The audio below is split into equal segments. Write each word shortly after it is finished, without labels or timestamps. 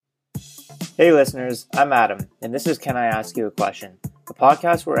Hey listeners, I'm Adam, and this is Can I Ask You a Question? A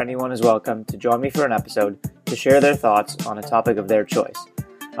podcast where anyone is welcome to join me for an episode to share their thoughts on a topic of their choice.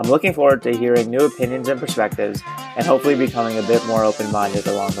 I'm looking forward to hearing new opinions and perspectives, and hopefully becoming a bit more open-minded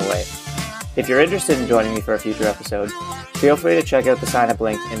along the way. If you're interested in joining me for a future episode, feel free to check out the sign-up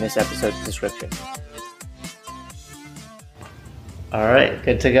link in this episode's description. All right,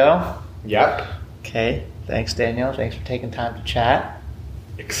 good to go? Yep. Okay, thanks Daniel. Thanks for taking time to chat.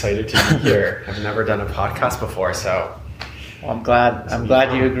 Excited to be here. I've never done a podcast before, so Well, I'm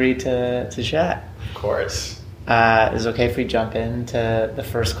glad you agreed to chat. of course. Is it okay if we jump into the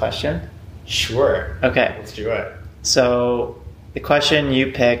first question? Sure. Okay. Let's do it. So the question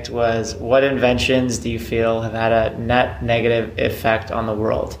you picked was, what inventions do you feel have had a net negative effect on the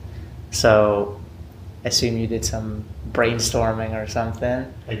world? So I assume you did some brainstorming or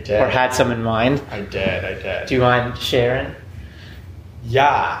something. I did. Or had some in mind. I did. Do you mind sharing?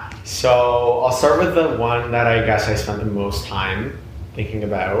 Yeah. So I'll start with the one that I guess I spent the most time thinking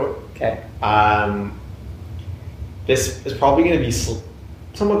about. Okay. This is probably going to be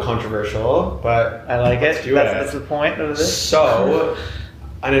somewhat controversial, but I like let's it. do That's the point of this. So,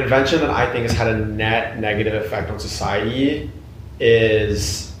 an invention that I think has had a net negative effect on society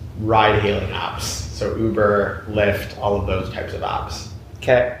is ride-hailing apps. So Uber, Lyft, all of those types of apps.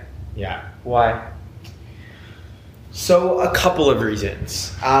 Okay. Yeah. Why? So a couple of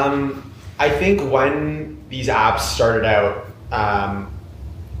reasons. I think when these apps started out,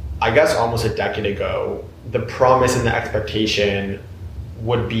 I guess almost a decade ago, the promise and the expectation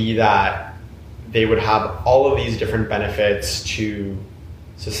would be that they would have all of these different benefits to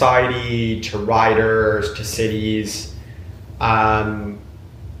society, to riders, to cities, and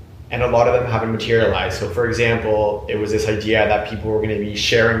a lot of them haven't materialized. So for example, it was this idea that people were going to be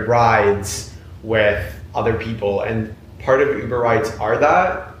sharing rides with other people, and part of Uber rides are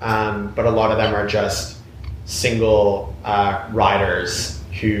that, but a lot of them are just single riders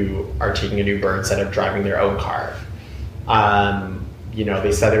who are taking an Uber instead of driving their own car.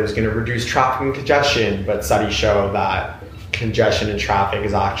 They said it was going to reduce traffic and congestion, but studies show that congestion and traffic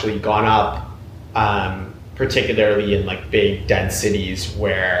has actually gone up, particularly in like big dense cities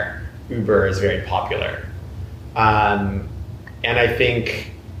where Uber is very popular. And I think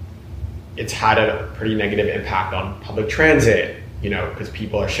it's had a pretty negative impact on public transit, because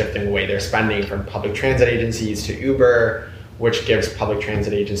people are shifting away their spending from public transit agencies to Uber, which gives public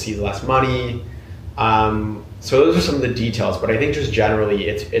transit agencies less money. So those are some of the details, but I think just generally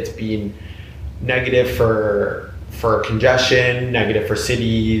it's been negative for congestion, negative for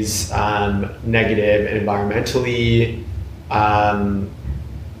cities, negative environmentally.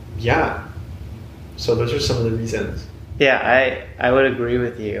 So those are some of the reasons. Yeah, I would agree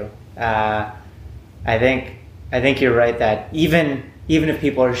with you. I think you're right that even if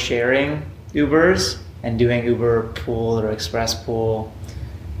people are sharing Ubers and doing Uber Pool or Express Pool,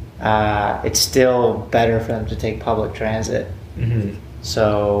 it's still better for them to take public transit. Mm-hmm.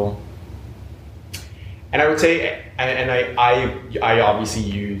 So, and I would say, and I obviously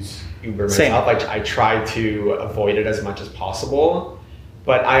use Uber myself. I try to avoid it as much as possible,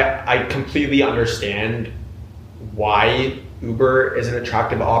 but I completely understand why Uber is an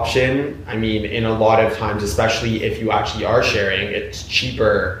attractive option. I mean, in a lot of times, especially if you actually are sharing, it's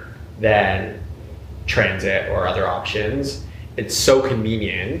cheaper than transit or other options. It's so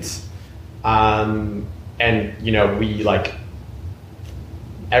convenient. And we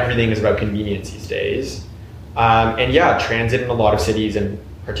everything is about convenience these days. Transit in a lot of cities, and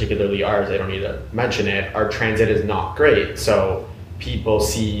particularly ours, I don't need to mention it, our transit is not great. So people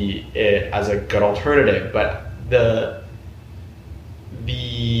see it as a good alternative, but the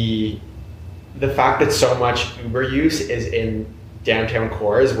fact that so much Uber use is in downtown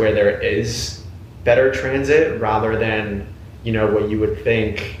cores where there is better transit rather than, what you would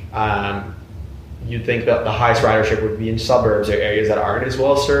think, you'd think that the highest ridership would be in suburbs or areas that aren't as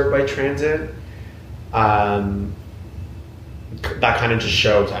well served by transit. That kind of just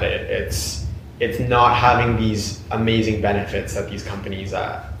shows that it's not having these amazing benefits that these companies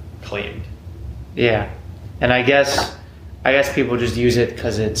claimed. Yeah. And I guess people just use it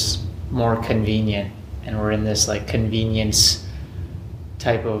because it's more convenient, and we're in this convenience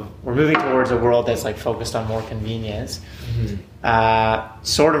we're moving towards a world that's focused on more convenience. Mm-hmm.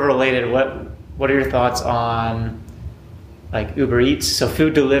 Sort of related, what are your thoughts on Uber Eats, so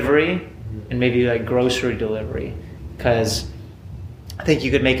food delivery, mm-hmm. and maybe grocery delivery? Because I think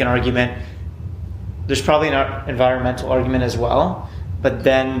you could make an argument, there's probably an environmental argument as well, but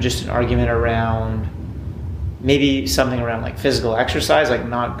then just an argument around maybe something around physical exercise,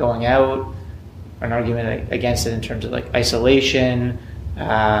 not going out, an argument against it in terms of isolation,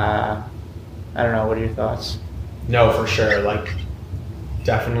 I don't know. What are your thoughts? No, for sure. Like,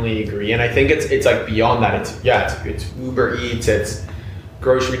 definitely agree. And I think it's like beyond that. It's Uber Eats, it's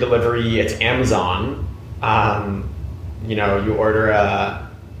grocery delivery, it's Amazon. You order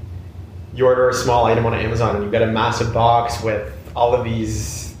a small item on Amazon and you get a massive box with all of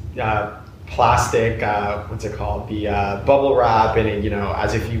these plastic, what's it called? The bubble wrap in it,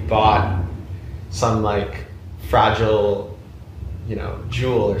 as if you bought some like fragile,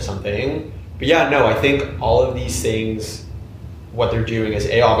 jewel or something. But yeah, no, I think all of these things, what they're doing is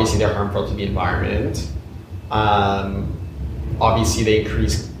obviously they're harmful to the environment. Obviously they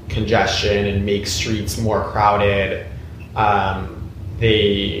increase congestion and make streets more crowded.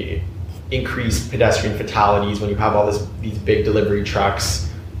 They increase pedestrian fatalities when you have all these big delivery trucks,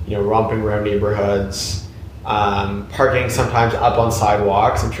 romping around neighborhoods. Parking sometimes up on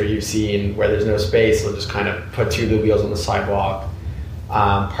sidewalks. I'm sure you've seen where there's no space, they'll just kind of put two of the wheels on the sidewalk.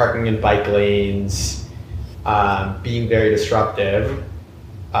 Parking in bike lanes, being very disruptive.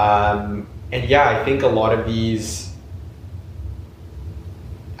 And yeah, I think a lot of these,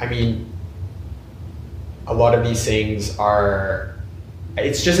 things are,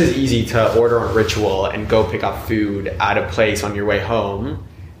 it's just as easy to order on Ritual and go pick up food at a place on your way home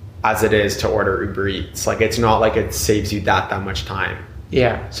as it is to order Uber Eats. Like, it's not like it saves you that much time.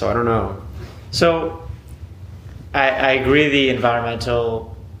 Yeah. So I don't know. So I agree the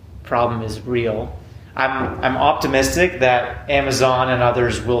environmental problem is real. I'm optimistic that Amazon and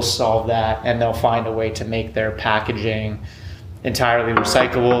others will solve that, and they'll find a way to make their packaging entirely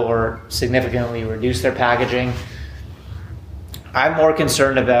recyclable or significantly reduce their packaging. I'm more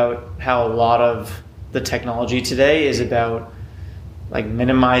concerned about how a lot of the technology today is about like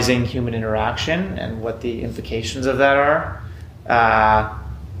minimizing human interaction and what the implications of that are.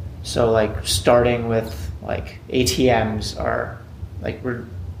 So like starting with like ATMs are like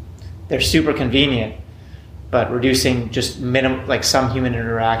they're super convenient, but reducing just some human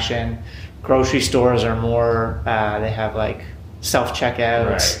interaction. Grocery stores are more they have like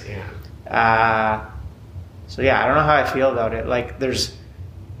self-checkouts. Right, yeah. So yeah, I don't know how I feel about it. Like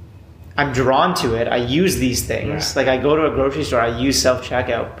I'm drawn to it. I use these things. Yeah. Like I go to a grocery store, I use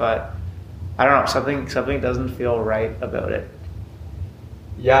self-checkout, but I don't know, something doesn't feel right about it.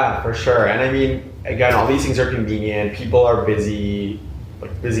 Yeah, for sure. And again, all these things are convenient. People are busy,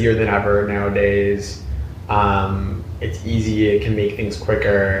 like busier than ever nowadays. It's easy, it can make things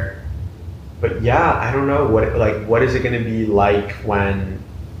quicker. But yeah, I don't know what is it going to be like when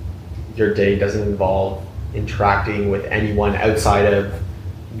your day doesn't involve interacting with anyone outside of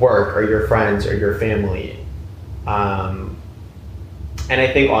work or your friends or your family. And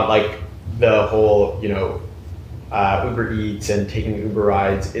I think on like the whole, Uber Eats and taking Uber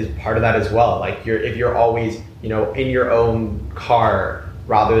rides is part of that as well. Like if you're always, in your own car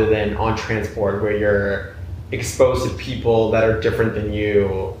rather than on transport where you're exposed to people that are different than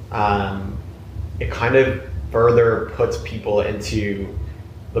you, it kind of further puts people into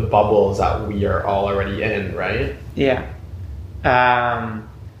the bubbles that we are all already in, right? Yeah.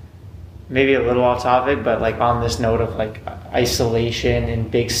 Maybe a little off topic, but like on this note of like isolation in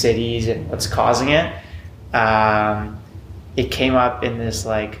big cities and what's causing it, it came up in this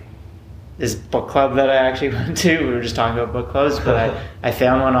book club that I actually went to. We were just talking about book clubs, but I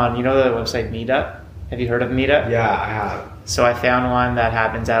found one on, the website Meetup. Have you heard of Meetup? Yeah, I have. So I found one that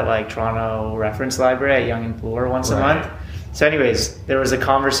happens at like Toronto Reference Library at Yonge and Bloor once a month. So anyways, there was a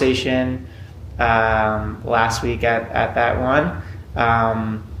conversation last week at that one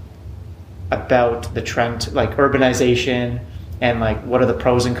about the trend, like urbanization, and like what are the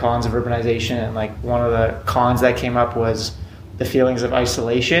pros and cons of urbanization. And like one of the cons that came up was the feelings of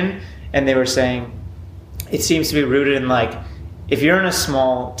isolation. And they were saying it seems to be rooted in like, if you're in a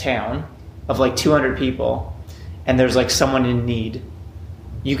small town of like 200 people and there's like someone in need,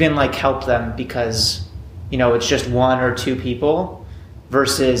 you can like help them because it's just one or two people,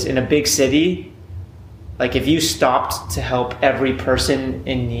 versus in a big city, like if you stopped to help every person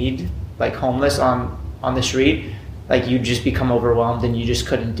in need, like homeless on the street, like you'd just become overwhelmed and you just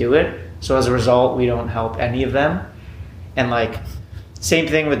couldn't do it. So as a result, we don't help any of them. And like same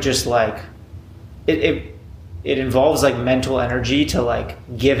thing with just like it involves like mental energy to like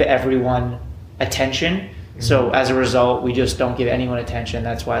give everyone attention. Mm-hmm. So as a result, we just don't give anyone attention.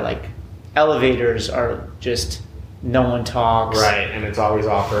 That's why like elevators are just no one talks. Right, and it's always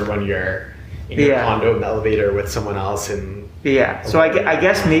awkward when you're in your condo elevator with someone else. And yeah, so I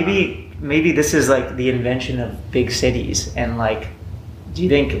guess maybe this is like the invention of big cities. And like, do you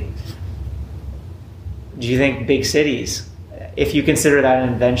think big cities, if you consider that an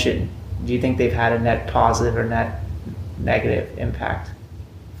invention, do you think they've had a net positive or net negative impact?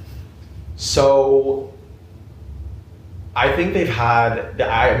 So I think they've had.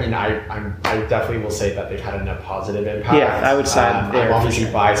 I definitely will say that they've had a net positive impact. Yeah, I would side there. I'm obviously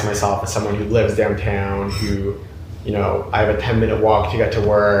sure. biased myself as someone who lives downtown. Who, I have a 10-minute walk to get to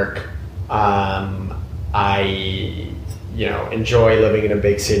work. I, enjoy living in a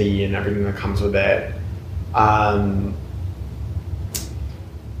big city and everything that comes with it.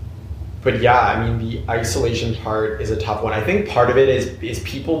 But yeah, the isolation part is a tough one. I think part of it is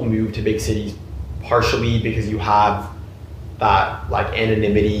people move to big cities partially because you have that like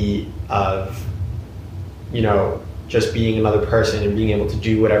anonymity of, just being another person and being able to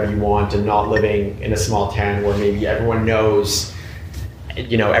do whatever you want and not living in a small town where maybe everyone knows,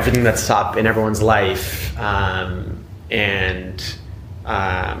 everything that's up in everyone's life.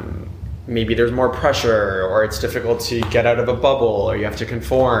 Maybe there's more pressure, or it's difficult to get out of a bubble, or you have to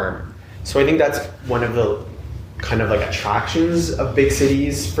conform. So I think that's one of the kind of like attractions of big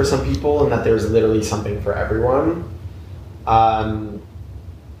cities for some people, and that there's literally something for everyone. But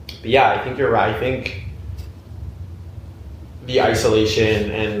yeah, I think you're right. I think the isolation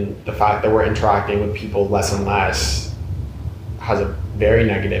and the fact that we're interacting with people less and less has a very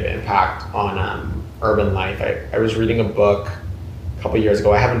negative impact on urban life. I was reading a book a couple years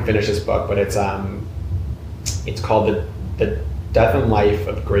ago. I haven't finished this book, but it's called the Death and Life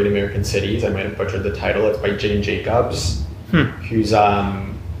of Great American Cities. I might have butchered the title. It's by Jane Jacobs, who's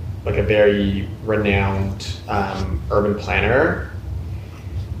like a very renowned urban planner.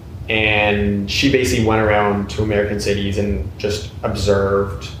 And she basically went around to American cities and just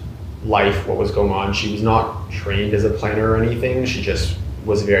observed life, what was going on. She was not trained as a planner or anything. She just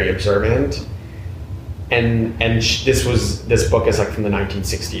was very observant. And this book is like from the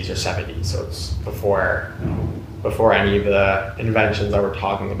 1960s or 70s, so it's before any of the inventions that we're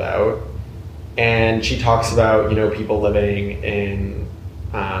talking about. And she talks about, people living in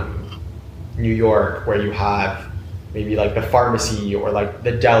New York, where you have maybe like the pharmacy or like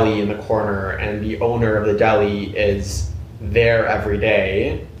the deli in the corner, and the owner of the deli is there every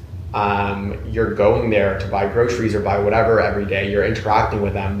day. You're going there to buy groceries or buy whatever every day. You're interacting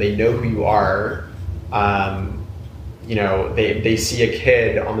with them. They know who you are. They see a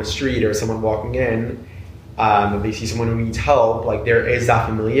kid on the street or someone walking in. They see someone who needs help. Like, there is that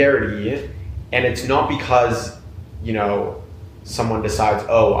familiarity, and it's not because, someone decides,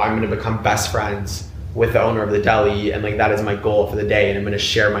 oh, I'm going to become best friends with the owner of the deli, and like that is my goal for the day, and I'm going to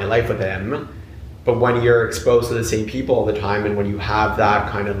share my life with him. But when you're exposed to the same people all the time, and when you have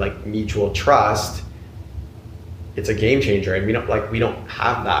that kind of like mutual trust, it's a game changer. And we don't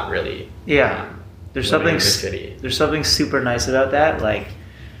have that really. Yeah, there's something super nice about that. Like,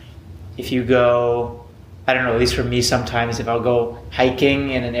 if you go, I don't know, at least for me sometimes, if I'll go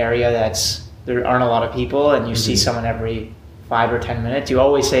hiking in an area there aren't a lot of people, and you see someone every 5 or 10 minutes, you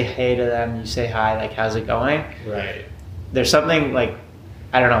always say hey to them. You say hi, like, how's it going? Right. There's something like,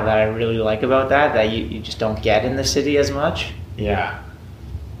 I don't know, that I really like about that you just don't get in the city as much. Yeah.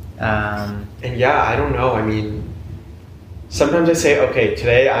 And yeah, I don't know. Sometimes I say, okay,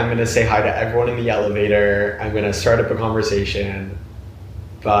 today I'm going to say hi to everyone in the elevator. I'm going to start up a conversation.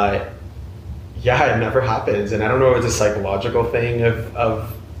 But yeah, it never happens. And I don't know if it's a psychological thing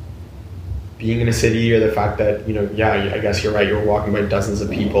of being in a city, or the fact that, I guess you're right, you're walking by dozens of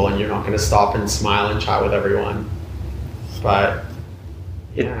people and you're not going to stop and smile and chat with everyone. But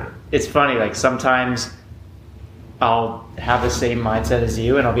yeah. It's funny, like sometimes I'll have the same mindset as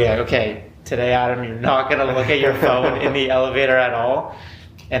you, and I'll be like, okay, today, Adam, you're not going to look at your phone in the elevator at all.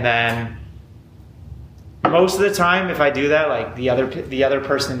 And then most of the time, if I do that, like the other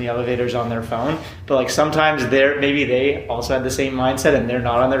person in the elevator is on their phone. But like sometimes maybe they also had the same mindset and they're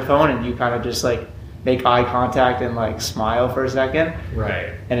not on their phone, and you kind of just like make eye contact and like smile for a second.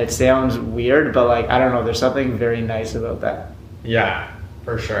 Right. And it sounds weird, but like, I don't know, there's something very nice about that. Yeah,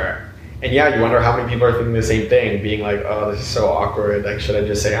 for sure. And yeah, you wonder how many people are thinking the same thing, being like, oh, this is so awkward. Like, should I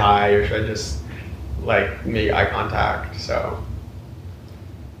just say hi, or should I just like make eye contact? So.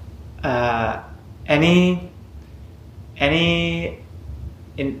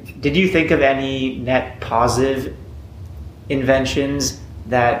 Did you think of any net positive inventions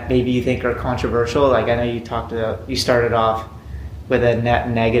that maybe you think are controversial? Like, I know you started off with a net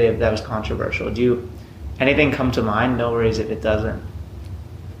negative that was controversial. Anything come to mind? No worries if it doesn't.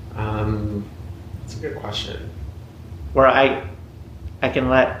 That's a good question. Or I can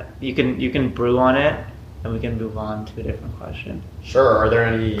you can brew on it, and we can move on to a different question. Sure. Are there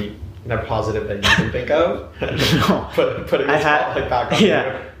any net positive that you can think of? No. Putting the spotlight back on you.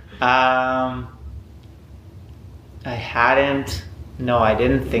 I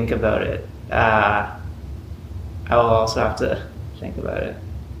didn't think about it. I will also have to think about it.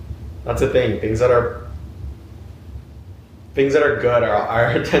 That's the thing. Things that are good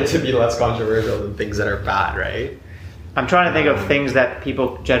are tend to be less controversial than things that are bad, right? I'm trying to think of things that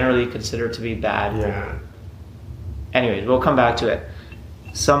people generally consider to be bad. Yeah. Anyways, we'll come back to it.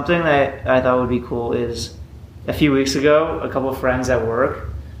 Something that I thought would be cool is a few weeks ago, a couple of friends at work,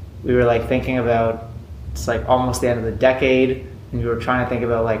 we were like thinking about, it's like almost the end of the decade, and we were trying to think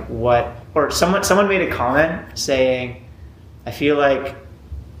about like someone made a comment saying, I feel like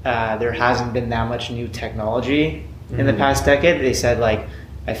there hasn't been that much new technology in the past decade. They said like,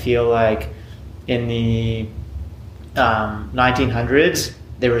 I feel like in the 1900s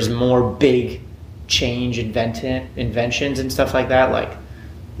there was more big change inventions and stuff like that, like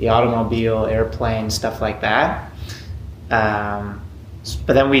the automobile, airplane, stuff like that.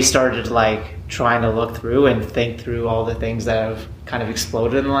 But then we started like trying to look through and think through all the things that have kind of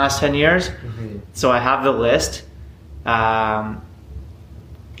exploded in the last 10 years. So I have the list.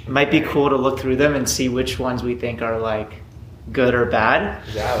 It might be cool to look through them and see which ones we think are like good or bad.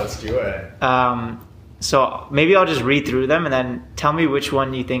 Yeah, let's do it. So maybe I'll just read through them and then tell me which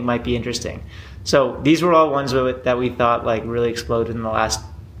one you think might be interesting. So these were all ones that we thought like really exploded in the last,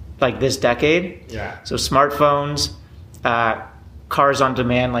 like this decade. Yeah. So smartphones, cars on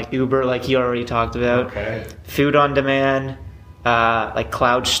demand like Uber, like you already talked about. Okay. Food on demand, like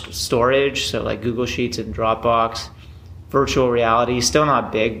cloud storage, so like Google Sheets and Dropbox. Virtual reality, still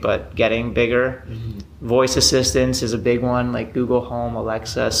not big, but getting bigger. Voice assistants is a big one, like Google Home,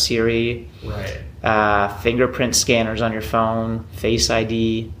 Alexa, Siri. Right. Fingerprint scanners on your phone, Face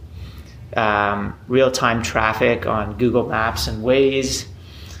ID. Real-time traffic on Google Maps and Waze.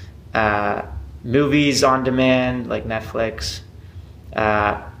 Movies on demand, like Netflix.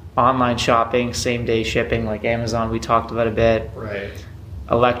 Online shopping, same-day shipping, like Amazon, we talked about a bit. Right.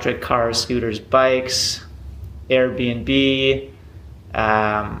 Electric cars, scooters, bikes. Airbnb,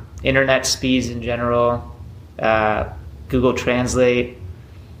 internet speeds in general, Google Translate,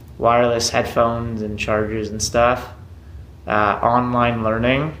 wireless headphones and chargers and stuff, online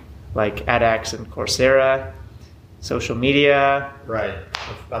learning like edX and Coursera, social media. Right,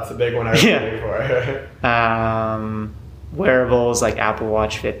 that's the big one I was waiting for. Wearables like Apple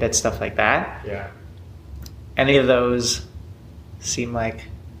Watch, Fitbit, stuff like that. Yeah. Any of those jump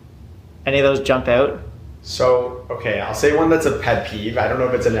out? So, okay, I'll say one that's a pet peeve. I don't know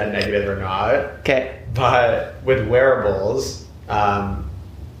if it's a net negative or not. Okay. But with wearables, people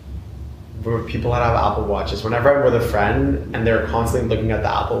that have Apple Watches, whenever I'm with a friend and they're constantly looking at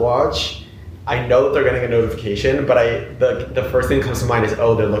the Apple Watch, I know that they're getting a notification, but the first thing that comes to mind is,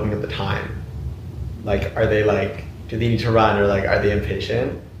 oh, they're looking at the time. Like, are they like, do they need to run, or like, are they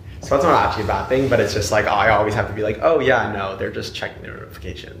impatient? So that's not actually a bad thing, but it's just like, I always have to be like, oh yeah, no, they're just checking their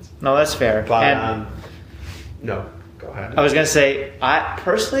notifications. No, that's fair. But, no, go ahead. I was going to say,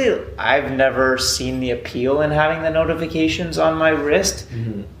 I've never seen the appeal in having the notifications on my wrist.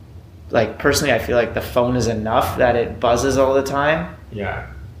 Like, personally, I feel like the phone is enough that it buzzes all the time. Yeah.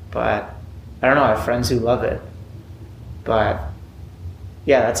 But, I don't know, I have friends who love it. But,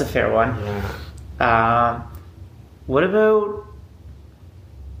 yeah, that's a fair one. Yeah. What about...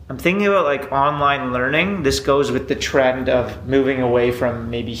 I'm thinking about like online learning. This goes with the trend of moving away from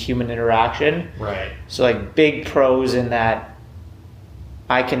maybe human interaction. Right. So like big pros in that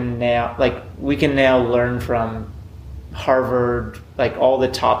we can now learn from Harvard, like all the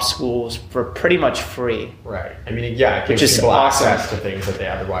top schools for pretty much free. Right. I mean, yeah, it gives people access to things that they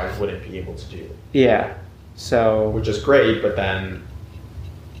otherwise wouldn't be able to do. Yeah. So, which is great, but then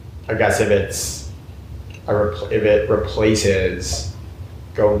I guess if it replaces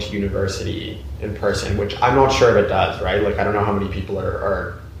going to university in person, which I'm not sure if it does, right? Like, I don't know how many people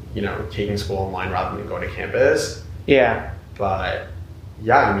are taking school online rather than going to campus. Yeah. But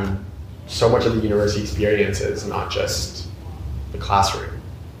yeah, I mean, so much of the university experience is not just the classroom.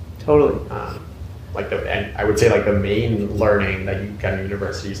 Totally. And I would say like the main learning that you get in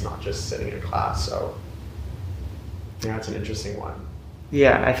university is not just sitting in class. So yeah, it's an interesting one.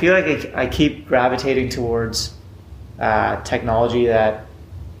 Yeah, I feel like I keep gravitating towards technology that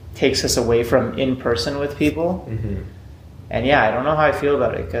takes us away from in person with people. And yeah, I don't know how I feel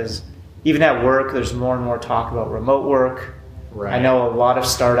about it, because even at work, there's more and more talk about remote work. Right. I know a lot of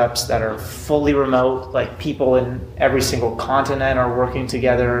startups that are fully remote, like people in every single continent are working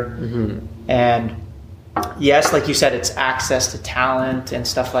together. And yes, like you said, it's access to talent and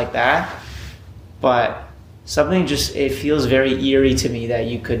stuff like that. But it feels very eerie to me that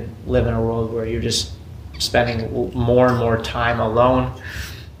you could live in a world where you're just spending more and more time alone.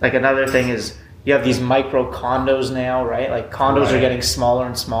 Like, another thing is you have these micro condos now, right? Like, condos are getting smaller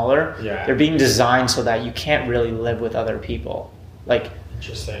and smaller. Yeah. They're being designed so that you can't really live with other people. Like,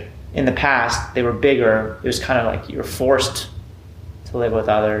 Interesting. In the past, they were bigger. It was kind of like you were forced to live with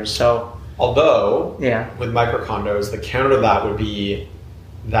others. So, although, yeah, with micro condos, the counter to that would be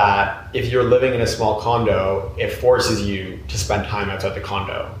that if you're living in a small condo, it forces you to spend time outside the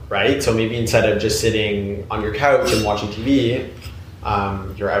condo, right? So maybe instead of just sitting on your couch and watching TV,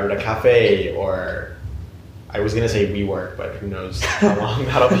 you're out at a cafe, or I was going to say WeWork, but who knows how long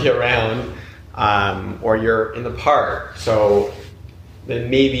that'll be around, or you're in the park. So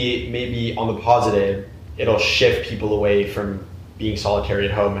then maybe on the positive, it'll shift people away from being solitary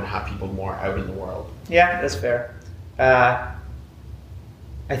at home and have people more out in the world. Yeah, that's fair. I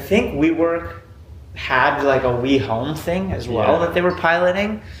think WeWork had like a WeHome thing as well that they were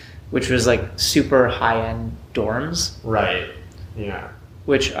piloting, which was like super high-end dorms. Right. Yeah.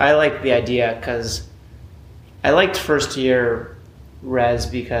 Which I like the idea because I liked first year res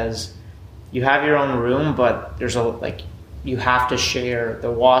because you have your own room, but there's you have to share the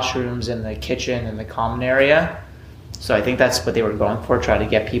washrooms and the kitchen and the common area. So I think that's what they were going for, try to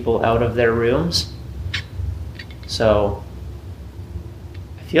get people out of their rooms. So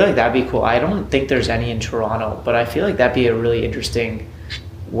I feel like that'd be cool. I don't think there's any in Toronto, but I feel like that'd be a really interesting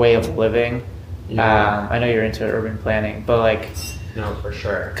way of living. Yeah. I know you're into urban planning, but like... No, for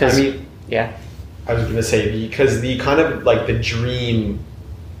sure. I mean, yeah. I was going to say, because the kind of like the dream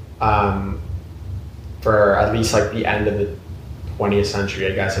for at least like the end of the 20th century,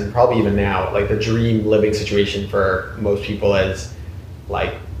 I guess, and probably even now, like the dream living situation for most people is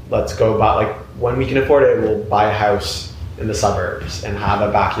like, let's go buy, like when we can afford it, we'll buy a house in the suburbs and have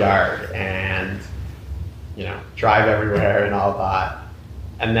a backyard and, you know, drive everywhere and all of that.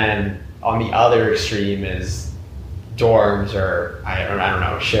 And then on the other extreme is dorms or I don't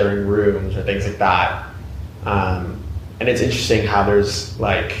know, sharing rooms or things like that. And it's interesting how there's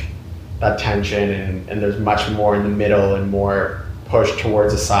like that tension and there's much more in the middle and more push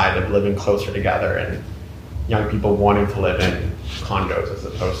towards the side of living closer together and young people wanting to live in condos as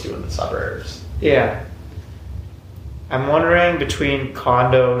opposed to in the suburbs. Yeah. I'm wondering between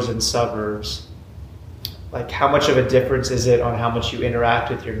condos and suburbs, like how much of a difference is it on how much you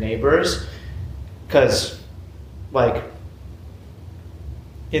interact with your neighbors? Because like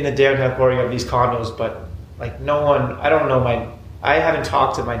in the downtown core you have these condos, but like no one, I haven't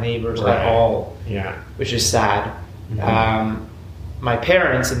talked to my neighbors at all. Yeah. Which is sad. Mm-hmm. My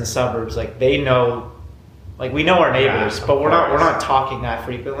parents in the suburbs, like they know, like we know our neighbors, but we're not talking that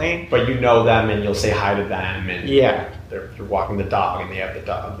frequently. But you know them and you'll say hi to them and yeah. You're walking the dog and they have the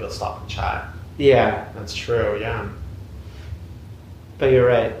dog, you'll stop and chat. Yeah. That's true, yeah. But you're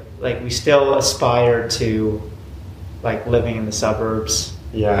right. Like we still aspire to like living in the suburbs.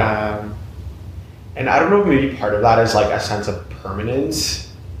 Yeah. And I don't know if maybe part of that is like a sense of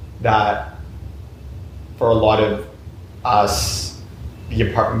permanence that for a lot of us, the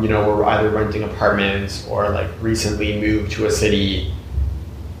apartment, you know, we're either renting apartments or like recently moved to a city.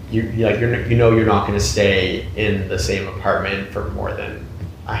 You're not going to stay in the same apartment for more than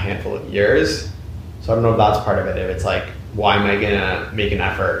a handful of years. So I don't know if that's part of it. If it's like, why am I going to make an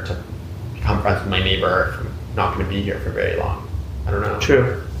effort to become friends with my neighbor if I'm not going to be here for very long? I don't know.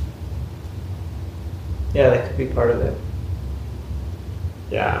 True. Yeah, that could be part of it.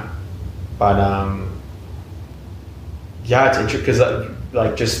 Yeah, but yeah, it's interesting because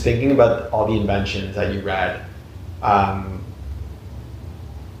like just thinking about all the inventions that you read,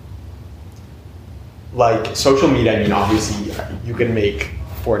 like social media. I mean, obviously, you can make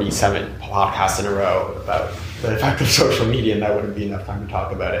 47 podcasts in a row about the effect of social media, and that wouldn't be enough time to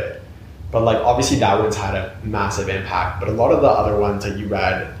talk about it. But like, obviously, that one's had a massive impact. But a lot of the other ones that you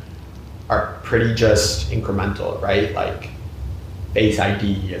read are pretty just incremental, right? Like Face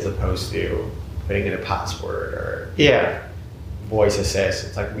ID as opposed to putting in a password or voice assist.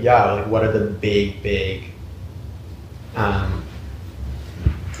 It's like, yeah, like what are the big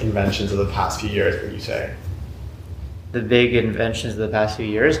inventions of the past few years, would you say? The big inventions of the past few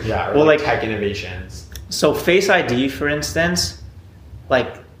years? Yeah, or well, like tech innovations. So Face ID, for instance,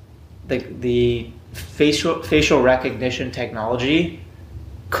 like the facial recognition technology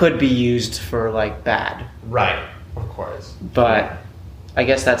could be used for like bad. Right, of course. But I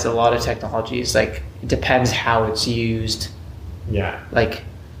guess that's a lot of technologies. Like it depends how it's used. Yeah. Like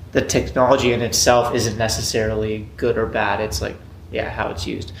the technology in itself isn't necessarily good or bad. It's like, yeah, how it's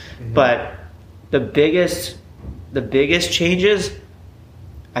used. Mm-hmm. But the biggest changes,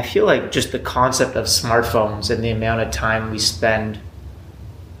 I feel like just the concept of smartphones and the amount of time we spend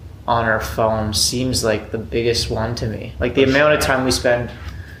on our phones seems like the biggest one to me. Like the amount of time we spend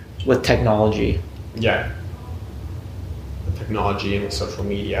with technology. Yeah. The technology and the social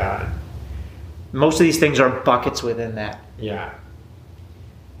media. Most of these things are buckets within that. Yeah.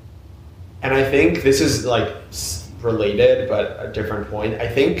 And I think this is like related, but a different point. I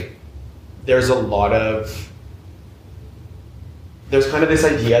think there's kind of this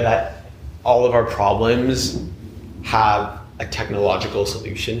idea that all of our problems have a technological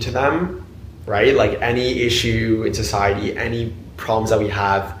solution to them, right? Like any issue in society, any problems that we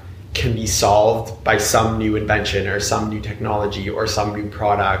have can be solved by some new invention or some new technology or some new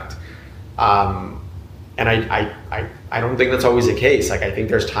product. And I don't think that's always the case. Like, I think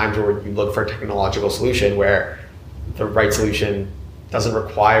there's times where you look for a technological solution where the right solution doesn't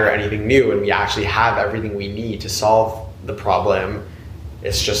require anything new and we actually have everything we need to solve the problem.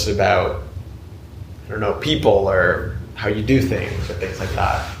 It's just about, I don't know, people or how you do things or things like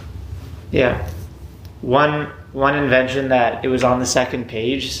that. Yeah. One invention that it was on the second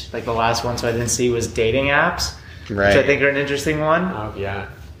page, like the last one, so I didn't see, was dating apps, Right. which I think are an interesting one. Oh, yeah.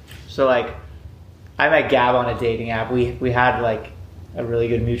 So like, I met Gab on a dating app. We had like a really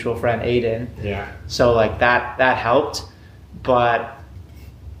good mutual friend, Aiden. Yeah. So like that helped. But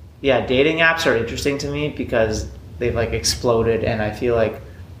yeah, dating apps are interesting to me because they've like exploded, and I feel like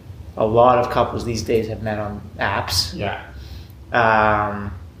a lot of couples these days have met on apps. Yeah.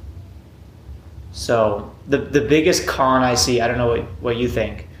 So the biggest con I see, I don't know what you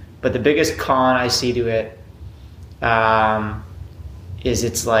think, but the biggest con I see to it is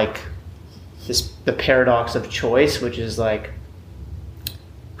it's like the paradox of choice, which is like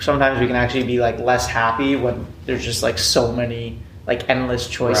sometimes we can actually be like less happy when there's just like so many like endless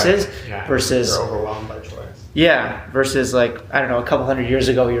choices. Right. Yeah. Versus You're overwhelmed by choice. yeah, versus like, I don't know, a couple hundred years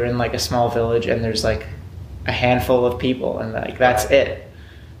ago you're in like a small village and there's like a handful of people and like that's it.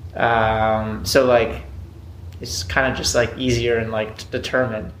 So like it's kind of just like easier and like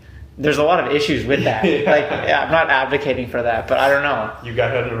determined. There's a lot of issues with that. Yeah. Like, yeah, I'm not advocating for that, but I don't know. You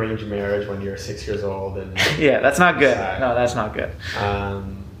got an arranged marriage when you're 6 years old, and Yeah, that's not good. Sad. No, that's not good.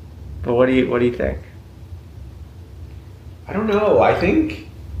 But what do you think? I don't know. I think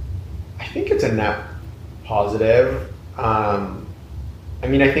it's a net positive. I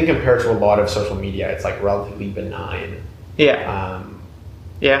mean, I think compared to a lot of social media, it's like relatively benign. Yeah.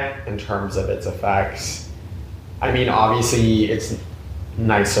 Yeah. In terms of its effects. I mean, obviously, it's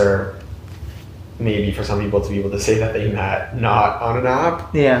nicer maybe for some people to be able to say that they met not on an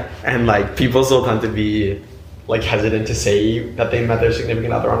app. Yeah. And like people still tend to be like hesitant to say that they met their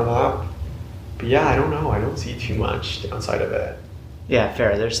significant other on an app. But yeah, I don't know. I don't see too much downside of it. Yeah,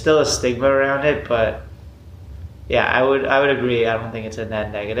 fair. There's still a stigma around it, but yeah, I would agree. I don't think it's a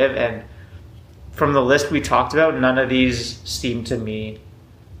net negative. And from the list we talked about, none of these seem to me.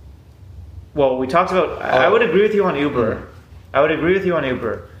 Well, we talked about. I would agree with you on Uber. I would agree with you on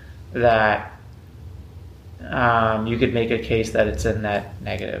Uber that you could make a case that it's a net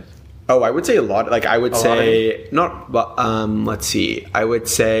negative. Oh, I would say a lot. Like I would A say not, but let's see. I would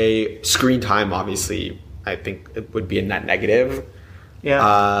say screen time. Obviously, I think it would be a net negative.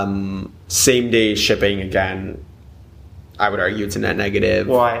 Yeah. Same day shipping again. I would argue it's a net negative.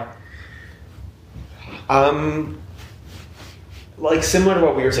 Why? Like similar to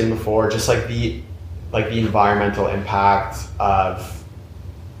what we were saying before, just like the environmental impact of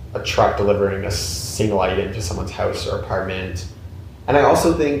a truck delivering a single item to someone's house or apartment. And I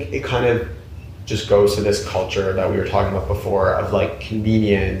also think it kind of just goes to this culture that we were talking about before of like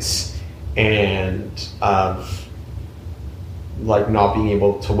convenience and of like not being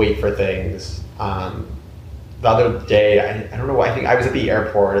able to wait for things. The other day, I don't know why, I think I was at the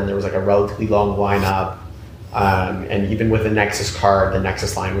airport and there was like a relatively long lineup. And even with the Nexus card, the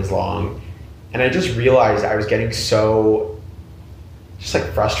Nexus line was long. And I just realized I was getting so just like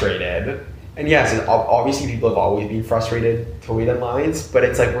frustrated. And yes, obviously people have always been frustrated to wait in lines, but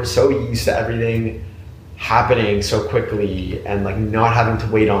it's like we're so used to everything happening so quickly and like not having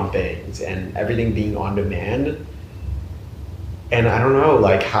to wait on things and everything being on demand. And I don't know,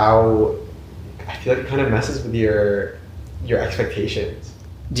 like how I feel like it kind of messes with your expectations.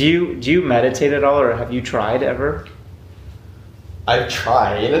 Do you meditate at all, or have you tried ever? I've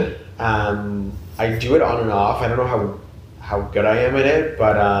tried. I do it on and off. I don't know how good I am at it,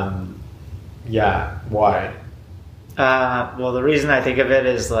 but yeah. Why? Well, the reason I think of it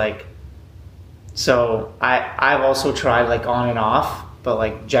is like, so I've also tried like on and off, but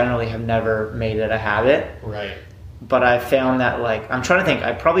like generally have never made it a habit. Right. But I found that like, I'm trying to think,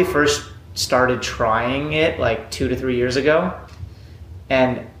 I probably first started trying it like 2 to 3 years ago.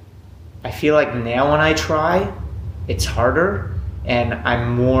 And I feel like now when I try, it's harder and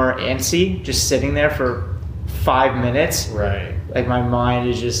I'm more antsy just sitting there for 5 minutes. Right. Like my mind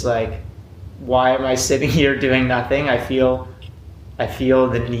is just like, why am I sitting here doing nothing? I feel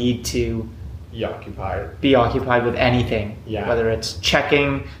the need to be occupied with anything. Yeah. Whether it's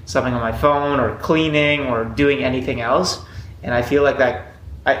checking something on my phone or cleaning or doing anything else. And I feel like that,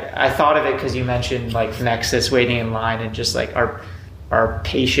 I thought of it because you mentioned like Nexus waiting in line, and just like our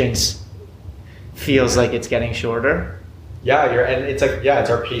patience feels like it's getting shorter. Yeah, and it's like, it's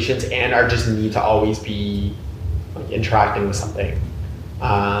our patience and our just need to always be like interacting with something.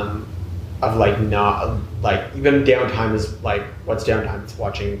 Of like not like even downtime is like, what's downtime? It's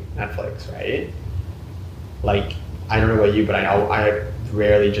watching Netflix, right? Like I don't know about you, but I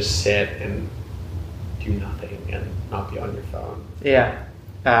rarely just sit and do nothing and not be on your phone. Yeah.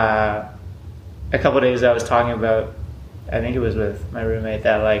 A couple of days I was talking about, I think it was with my roommate,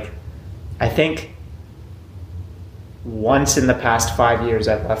 that like I think once in the past 5 years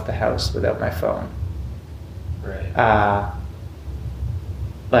I've left the house without my phone. Right.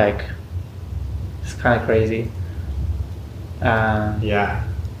 Like it's kind of crazy. Yeah.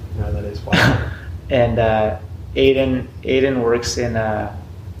 No, that is wild. And Aiden works in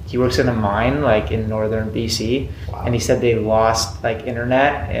a mine like in northern BC. Wow. And he said they lost like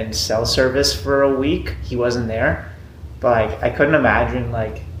internet and cell service for a week. He wasn't there, but like I couldn't imagine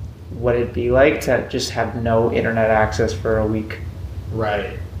like what it'd be like to just have no internet access for a week.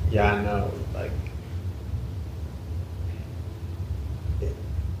 Right. Yeah, no, like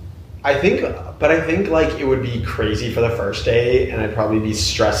I think like it would be crazy for the first day, and I'd probably be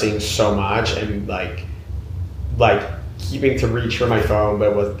stressing so much and like keeping to reach for my phone,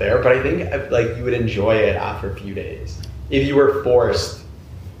 but it wasn't there. But I think like you would enjoy it after a few days if you were forced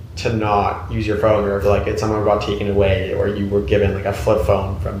to not use your phone, or if like it somehow got taken away, or you were given like a flip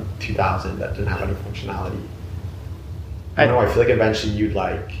phone from 2000 that didn't have any functionality. I don't know. I feel like eventually you'd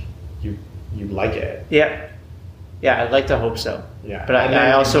like it. Yeah, I'd like to hope so. Yeah, but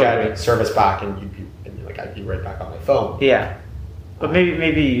I also get service back, and I'd be right back on my phone. Yeah, but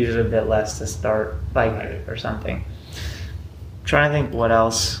maybe use it a bit less to start, like Right. or something. I'm trying to think what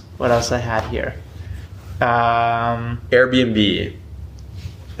else I had here. Airbnb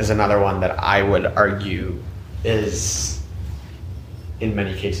is another one that I would argue is in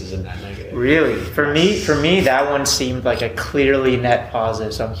many cases a net negative. Really, for me, that one seemed like a clearly net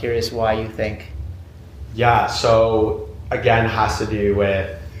positive. So I'm curious why you think. Yeah, so again, has to do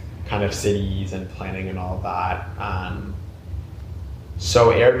with kind of cities and planning and all of that.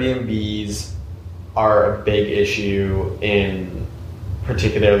 So Airbnbs are a big issue in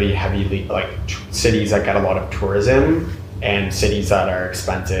particularly heavily like cities that get a lot of tourism and cities that are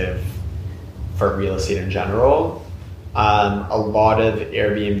expensive for real estate in general. A lot of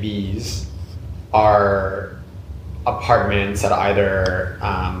Airbnbs are apartments that either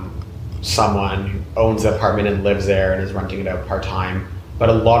someone who owns the apartment and lives there and is renting it out part-time, but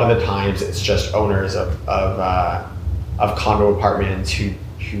a lot of the times it's just owners of condo apartments who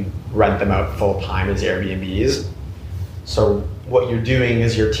rent them out full-time as Airbnbs. So what you're doing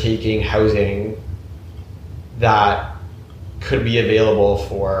is you're taking housing that could be available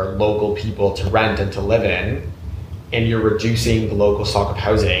for local people to rent and to live in, and you're reducing the local stock of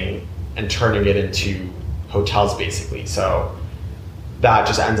housing and turning it into hotels basically. So that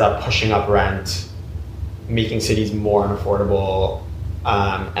just ends up pushing up rent, making cities more unaffordable.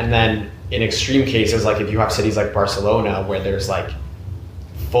 And then in extreme cases, like if you have cities like Barcelona where there's like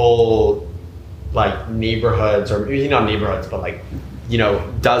full like neighborhoods, or maybe not neighborhoods, but like, you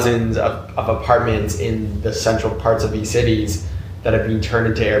know, dozens of apartments in the central parts of these cities that have been turned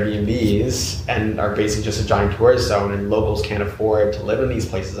into Airbnbs and are basically just a giant tourist zone, and locals can't afford to live in these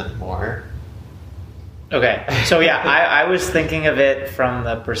places anymore. Okay, so yeah, I was thinking of it from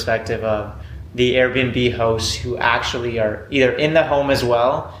the perspective of the Airbnb hosts who actually are either in the home as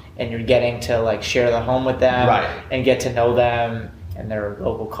well, and you're getting to like share the home with them, right, and get to know them and their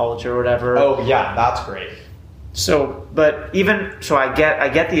local culture or whatever. Oh yeah, that's great. So, but even so, I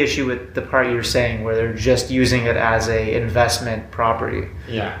get the issue with the part you're saying where they're just using it as a investment property.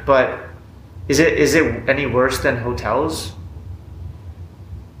 Yeah. But is it any worse than hotels?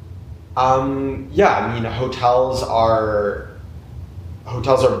 Yeah, I mean, hotels are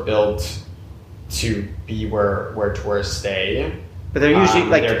built to be where tourists stay. But they're usually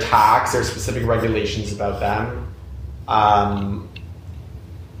like they're taxed. There's specific regulations about them.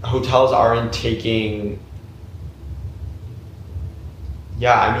 Hotels aren't taking.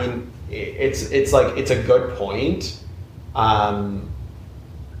 Yeah, I mean, it's like it's a good point, but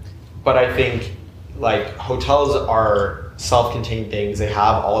I think like hotels are self-contained things. They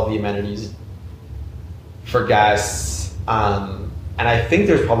have all of the amenities for guests, and I think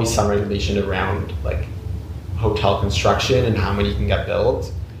there's probably some regulation around like hotel construction and how many can get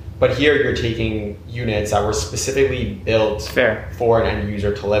built. But here you're taking units that were specifically built Fair. for an end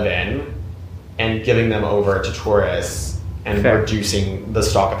user to live in, and giving them over to tourists and Fair. reducing the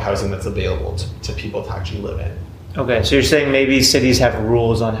stock of housing that's available to people to actually live in. Okay, so you're saying maybe cities have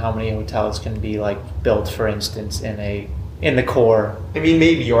rules on how many hotels can be like built, for instance, in the core. I mean,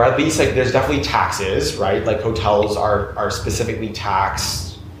 maybe, or at least like there's definitely taxes, right? Like hotels are specifically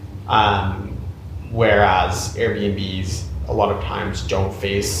taxed, whereas Airbnbs a lot of times don't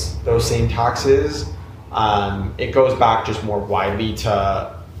face those same taxes. It goes back just more widely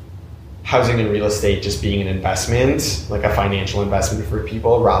to housing and real estate just being an investment, like a financial investment for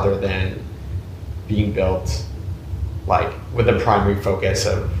people, rather than being built like with the primary focus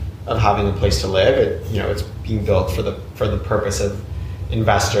of having a place to live. It's being built for the purpose of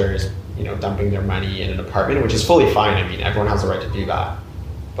investors, dumping their money in an apartment, which is fully fine. I mean, everyone has the right to do that.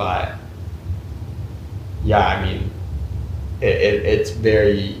 But yeah, I mean, it's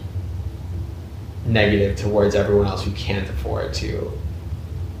very negative towards everyone else who can't afford to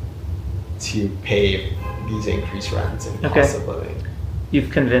pay these increased rents and cost of living.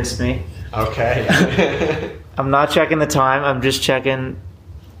 You've convinced me. Okay. I'm not checking the time. I'm just checking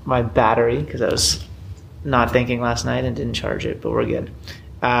my battery because I was not thinking last night and didn't charge it, but we're good.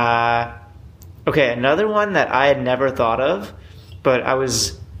 Okay, another one that I had never thought of, but I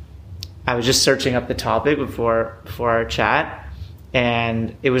was just searching up the topic before our chat,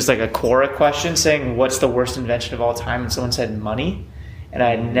 and it was like a Quora question saying, what's the worst invention of all time? And someone said money, and I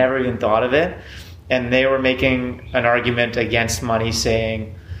had never even thought of it. And they were making an argument against money,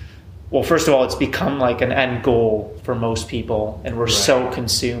 saying, well, first of all, it's become like an end goal for most people, and we're so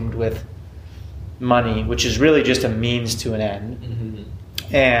consumed with money, which is really just a means to an end.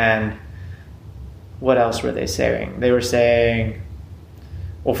 Mm-hmm. And what else were they saying? They were saying,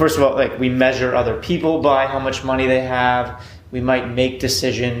 well, first of all, like we measure other people by how much money they have. We might make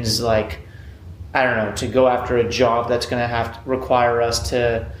decisions like, I don't know, to go after a job that's going to have to require us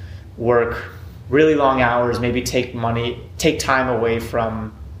to work really long hours, maybe take time away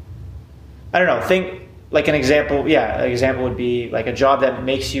from, I don't know, think like an example. Yeah, an example would be like a job that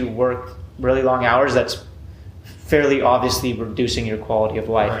makes you work really long hours. That's fairly obviously reducing your quality of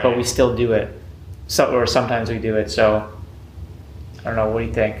life, but we still do it. Or sometimes we do it. So I don't know. What do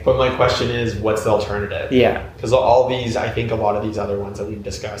you think? But my question is, what's the alternative? Yeah. Because I think a lot of these other ones that we've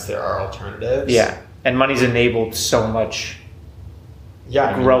discussed, there are alternatives. Yeah. And money's enabled so much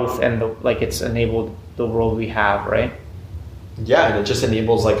growth, and it's enabled the world we have, right? Yeah, and it just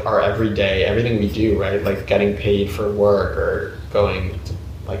enables like our everyday, everything we do, right? Like getting paid for work or going to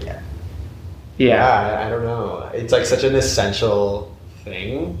like, I don't know. It's like such an essential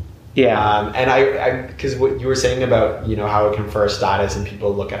thing. Yeah. And I because what you were saying about, how it confers status and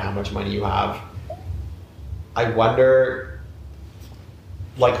people look at how much money you have, I wonder,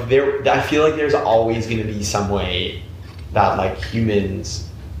 like I feel like there's always going to be some way that like humans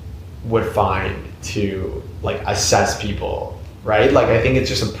would find to like assess people, right? Like I think it's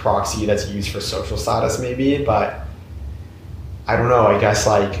just a proxy that's used for social status maybe, but I don't know, I guess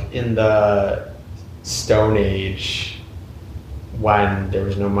like in the Stone Age when there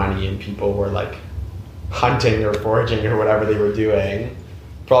was no money and people were like hunting or foraging or whatever they were doing,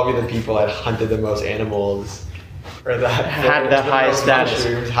 probably the people that hunted the most animals or that had the highest status.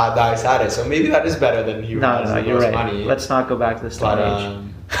 Had the highest status. So maybe that is better than who has the you're most right. money. Let's not go back to the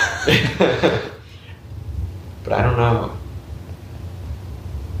Stone Age. But I don't know.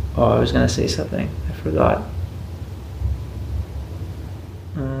 Oh, I was going to say something. I forgot.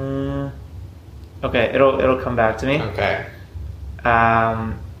 Okay, it'll come back to me. Okay.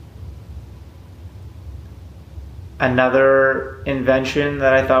 Another invention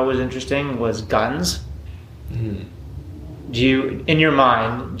that I thought was interesting was guns. Mm-hmm. In your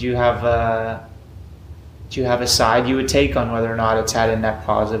mind, do you have a side you would take on whether or not it's had a net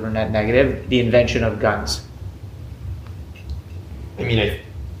positive or net negative? The invention of guns. I mean, I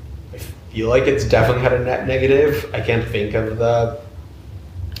feel like it's definitely had a net negative. I can't think of the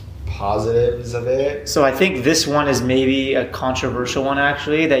positives of it. So I think this one is maybe a controversial one,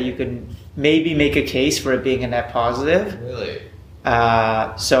 actually, that you could maybe make a case for it being a net positive. Really?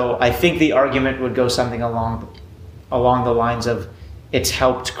 So I think the argument would go something along the lines of it's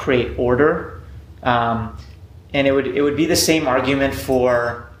helped create order, and it would be the same argument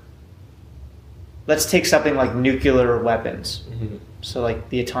for, let's take something like nuclear weapons. Mm-hmm. So like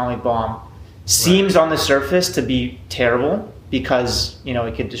the atomic bomb seems on the surface to be terrible because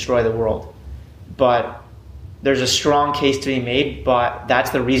it could destroy the world, but there's a strong case to be made. But that's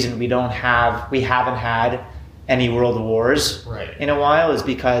the reason we haven't had any world wars in a while, is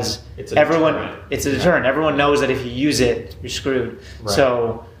because it's a deterrent. Everyone knows that if you use it, you're screwed. Right.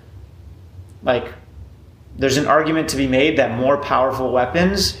 So, like, there's an argument to be made that more powerful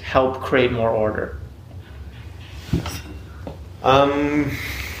weapons help create more order.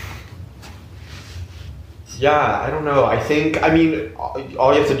 Yeah, I don't know. I mean,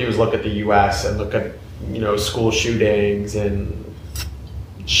 all you have to do is look at the U.S. and look at, school shootings and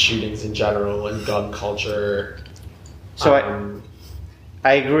shootings in general and gun culture. So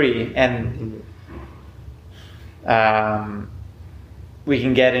I agree, and we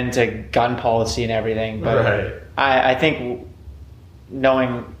can get into gun policy and everything, but right. I think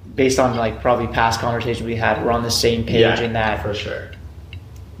knowing, based on like probably past conversations we had, we're on the same page in that for sure.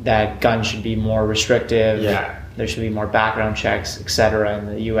 That guns should be more restrictive. Yeah. There should be more background checks, etc. in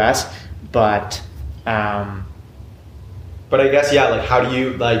the U.S. But I guess like how do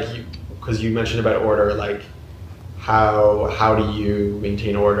you because you mentioned about order, like how do you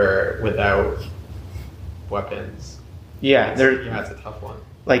maintain order without weapons? Yeah, it's a tough one.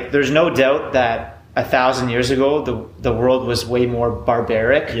 Like there's no doubt that 1,000 years ago the world was way more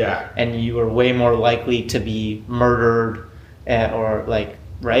barbaric. Yeah. And you were way more likely to be murdered or like.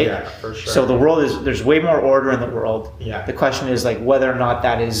 Right? Yeah, for sure. So there's way more order in the world. Yeah. The question is like whether or not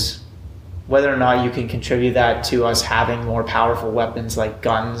you can contribute that to us having more powerful weapons like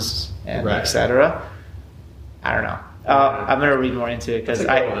guns and etc. I don't know. I'm gonna read more into it because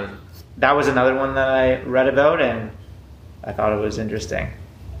that was another one that I read about and I thought it was interesting.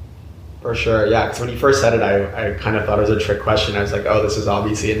 For sure, yeah. Because when you first said it, I kind of thought it was a trick question. I was like, oh, this is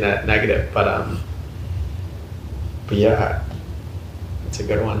obviously a net negative, but yeah. It's a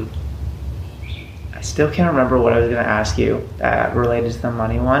good one. I still can't remember what I was going to ask you related to the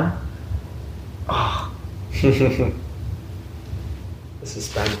money one. Oh. The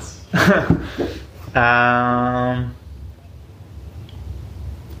suspense. Trying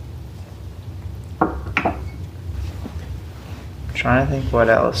to think what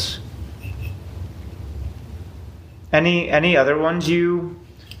else. Any other ones you?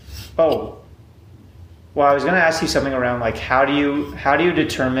 Oh. Well, I was going to ask you something around like how do you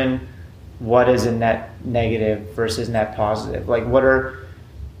determine what is a net negative versus net positive? Like what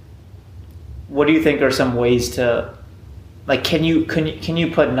do you think are some ways to like can you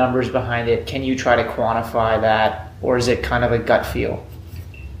put numbers behind it? Can you try to quantify that, or is it kind of a gut feel?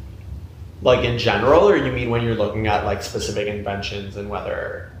 Like in general, or you mean when you're looking at like specific inventions and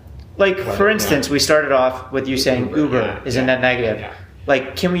whether for instance, we started off with you saying Uber is a net negative. Yeah.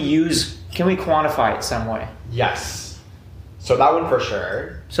 Like can we quantify it some way? Yes. So that one for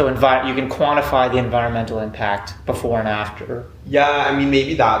sure. So you can quantify the environmental impact before and after. Yeah, I mean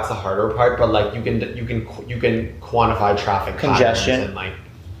maybe that's the harder part, but like you can quantify traffic congestion and like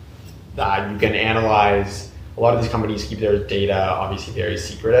that. You can analyze. A lot of these companies keep their data obviously very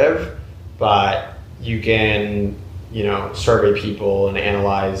secretive, but you can survey people and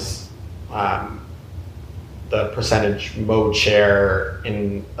analyze the percentage mode share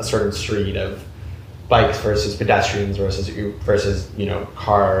in a certain street of bikes versus pedestrians versus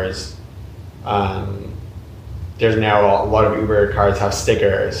cars. There's now a lot of Uber cars have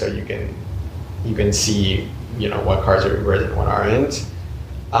stickers, so you can see what cars are Ubers and what aren't.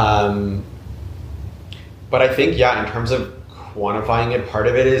 But I think in terms of quantifying it, part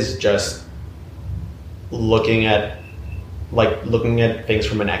of it is just looking at things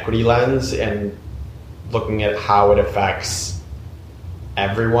from an equity lens and looking at how it affects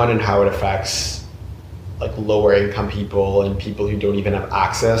everyone and how it affects like lower income people and people who don't even have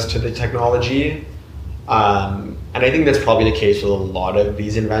access to the technology. And I think that's probably the case with a lot of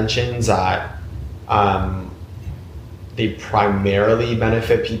these inventions that they primarily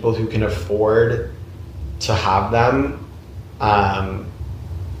benefit people who can afford to have them.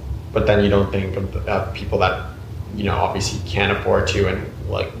 But then you don't think of people that obviously can't afford to and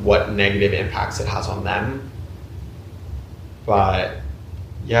like what negative impacts it has on them. But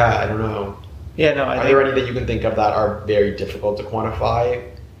I don't know. Yeah, no. Are there any that you can think of that are very difficult to quantify?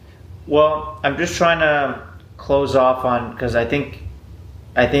 Well, I'm just trying to close off on because I think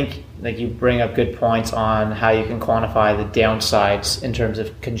like you bring up good points on how you can quantify the downsides in terms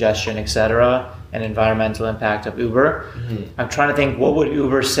of congestion, etc., and environmental impact of Uber. Mm-hmm. I'm trying to think what would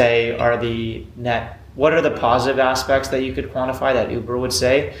Uber say are the net. What are the positive aspects that you could quantify that Uber would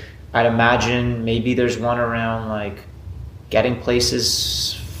say? I'd imagine maybe there's one around like getting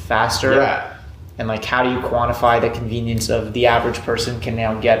places faster. Yeah. And like how do you quantify the convenience of the average person can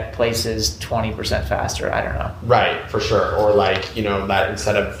now get places 20% faster? I don't know. Right, for sure. Or like, that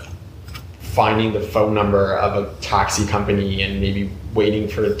instead of finding the phone number of a taxi company and maybe waiting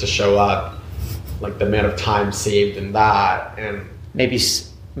for it to show up, like the amount of time saved in that. And maybe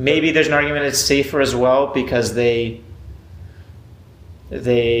there's an argument it's safer as well because they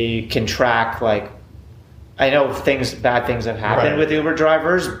can track like I know bad things have happened Right. with Uber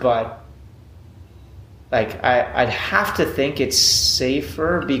drivers, but like I'd have to think it's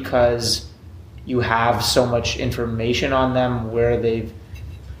safer because you have so much information on them where they've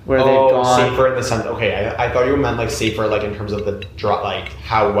gone. Safer in the sense. Okay, I thought you meant like safer, like in terms of like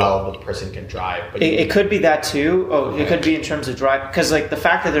how well the person can drive. But It could be that too. Okay. It could be in terms of drive, because like the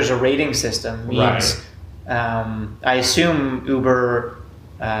fact that there's a rating system means, I assume Uber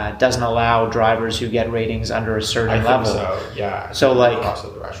doesn't allow drivers who get ratings under a certain I level. think so. Yeah. So, like- across the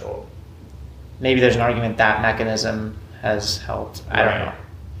threshold. Maybe there's an argument that mechanism has helped. I don't Right. know.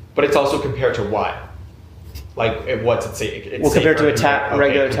 But it's also compared to what? Like, what's it say? It's Well, compared to a safer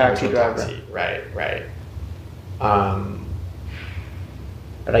regular compared taxi to a driver. taxi. Right.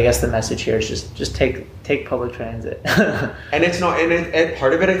 But I guess the message here is just take public transit. And it's not, and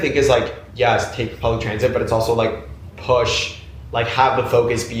part of it I think is like, yes, take public transit, but it's also like have the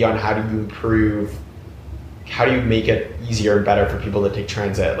focus be on how do you improve, how do you make it easier and better for people to take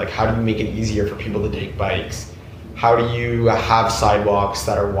transit? Like, how do you make it easier for people to take bikes? How do you have sidewalks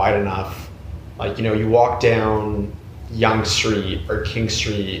that are wide enough? Like, you walk down Yonge Street or King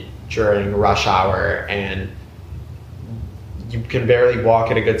Street during rush hour and you can barely walk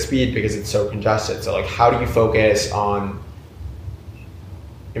at a good speed because it's so congested. So like, how do you focus on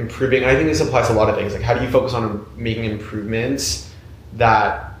improving? I think this applies to a lot of things. Like, how do you focus on making improvements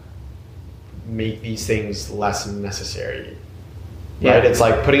that make these things less necessary? Yeah. Right? It's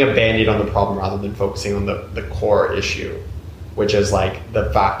like putting a Band-Aid on the problem rather than focusing on the core issue, which is like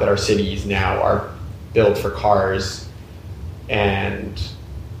the fact that our cities now are built for cars and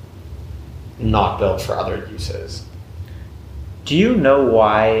not built for other uses. Do you know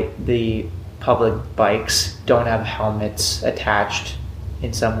why the public bikes don't have helmets attached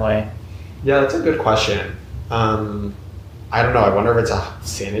in some way? Yeah, that's a good question. I don't know. I wonder if it's a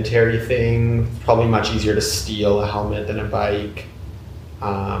sanitary thing. It's probably much easier to steal a helmet than a bike.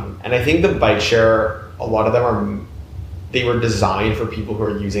 And I think the bike share, a lot of them they were designed for people who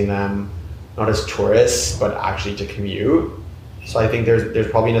are using them not as tourists, but actually to commute. So I think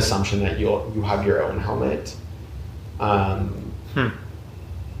there's probably an assumption that you have your own helmet.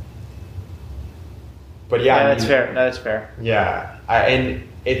 But yeah, That's fair. That's fair. Yeah, and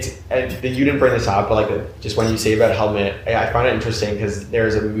you didn't bring this up, but like just when you say about helmet, I find it interesting because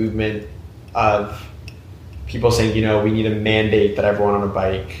there's a movement of people saying, we need a mandate that everyone on a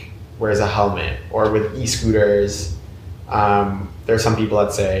bike wears a helmet, or with e-scooters, there's some people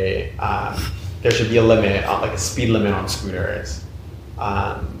that say there should be a limit on like a speed limit on scooters,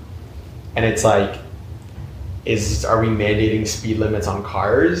 and it's like, are we mandating speed limits on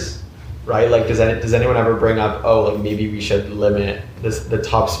cars? Right? Like, does anyone ever bring up, like maybe we should limit the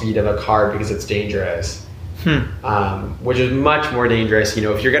top speed of a car because it's dangerous? Which is much more dangerous.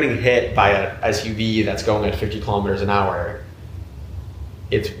 If you're getting hit by an SUV that's going at 50 kilometers an hour,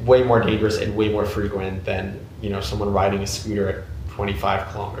 it's way more dangerous and way more frequent than someone riding a scooter at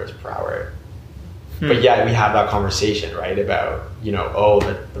 25 kilometers per hour. But yeah, we have that conversation, right? About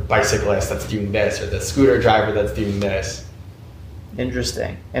the bicyclist that's doing this, or the scooter driver that's doing this.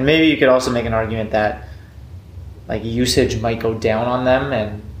 Interesting. And maybe you could also make an argument that like usage might go down on them,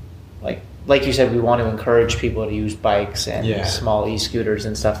 and like you said, we want to encourage people to use bikes and small e-scooters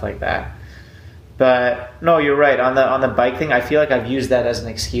and stuff like that. But no, you're right. On the bike thing, I feel like I've used that as an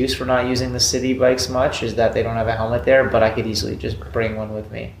excuse for not using the city bikes much, is that they don't have a helmet there, but I could easily just bring one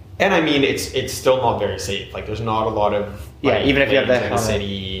with me. And I mean, it's still not very safe. Like, there's not a lot of even if you have that in the helmet.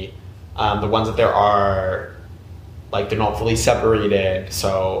 city. The ones that there are, like, they're not fully separated.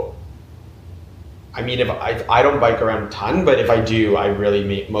 So, I mean, if I don't bike around a ton, but if I do, I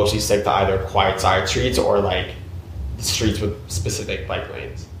really mostly stick to either quiet side streets or like streets with specific bike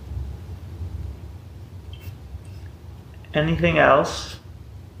lanes. Anything else?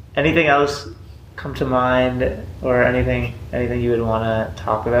 Anything else come to mind, or anything you would want to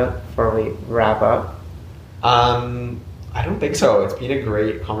talk about before we wrap up? I don't think so. It's been a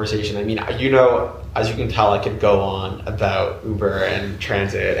great conversation. I mean, as you can tell, I could go on about Uber and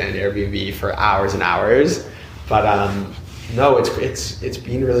transit and Airbnb for hours and hours, but no, it's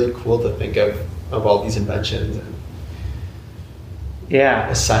been really cool to think of all these inventions and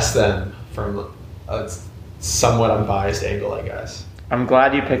assess them from a somewhat unbiased angle, I guess. I'm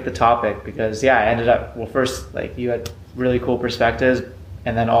glad you picked the topic because I ended up, first, like, you had really cool perspectives,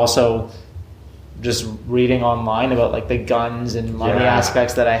 and then also just reading online about like the guns and money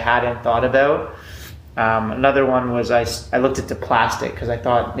aspects that I hadn't thought about. Another one was I looked into plastic because I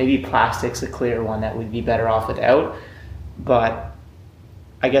thought maybe plastic's a clear one that we'd be better off without, but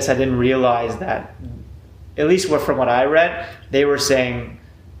I guess I didn't realize that, at least from what I read, they were saying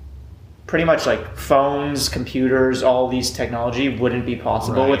pretty much like phones, computers, all these technology wouldn't be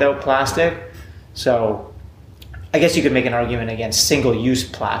possible Right. without plastic. So I guess you could make an argument against single-use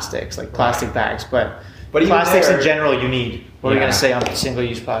plastics, like plastic bags, but But even plastics there- in general you need. What are you Yeah. going to say on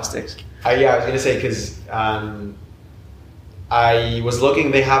single-use plastics? I was gonna say because I was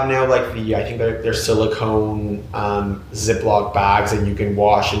looking. They have now like I think they're silicone Ziploc bags that you can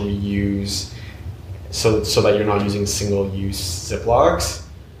wash and reuse, so that you're not using single-use Ziplocs.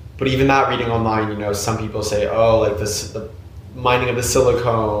 But even that, reading online, some people say, oh, like the mining of the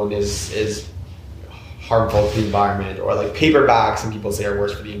silicone is harmful to the environment, or like paper bags, some people say are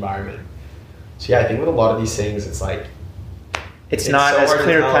worse for the environment. So yeah, I think with a lot of these things, it's like. It's not as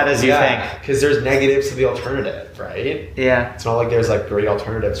clear-cut as you think. Because there's negatives to the alternative, right? Yeah. It's not like there's like great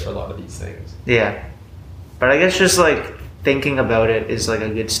alternatives for a lot of these things. Yeah. But I guess just like thinking about it is like a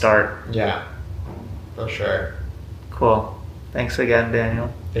good start. Yeah, for sure. Cool. Thanks again, Daniel.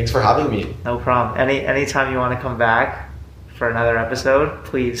 Thanks for having me. No problem. Anytime you want to come back for another episode,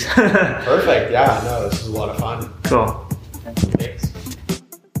 please. Perfect. Yeah, no, this was a lot of fun. Cool. Thanks.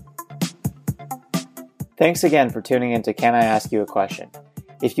 Thanks again for tuning in to Can I Ask You a Question?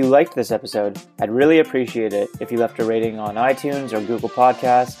 If you liked this episode, I'd really appreciate it if you left a rating on iTunes or Google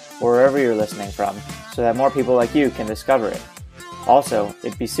Podcasts or wherever you're listening from so that more people like you can discover it. Also,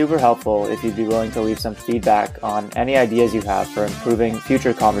 it'd be super helpful if you'd be willing to leave some feedback on any ideas you have for improving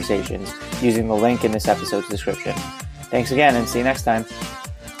future conversations using the link in this episode's description. Thanks again and see you next time.